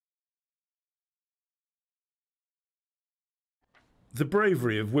The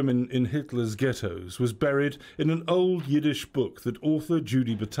bravery of women in Hitler's ghettos was buried in an old Yiddish book that author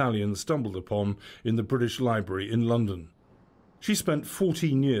Judy Batalion stumbled upon in the British Library in London. She spent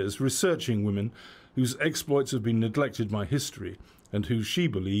 14 years researching women whose exploits have been neglected by history and who she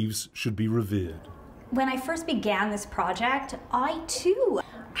believes should be revered. When I first began this project, I too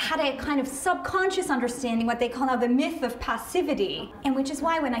had a kind of subconscious understanding, what they call now the myth of passivity, and which is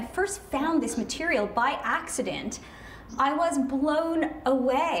why when I first found this material by accident, I was blown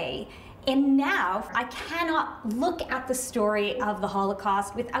away. And now I cannot look at the story of the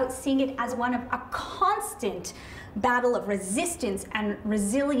Holocaust without seeing it as one of a constant battle of resistance and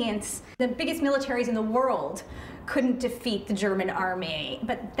resilience. The biggest militaries in the world couldn't defeat the German army,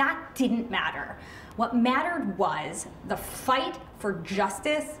 but that didn't matter. What mattered was the fight for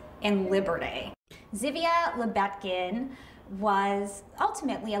justice and liberty. Zivia Lebetkin was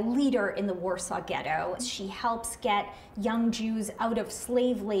ultimately a leader in the Warsaw Ghetto. She helps get young Jews out of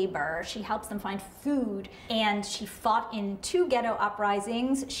slave labor. She helps them find food. And she fought in 2 ghetto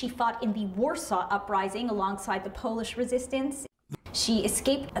uprisings. She fought in the Warsaw Uprising alongside the Polish resistance. She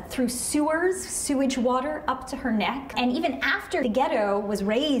escaped through sewers, sewage water up to her neck. And even after the ghetto was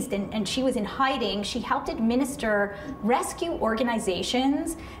razed and she was in hiding, she helped administer rescue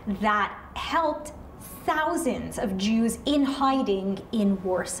organizations that helped thousands of Jews in hiding in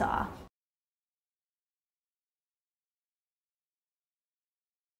Warsaw.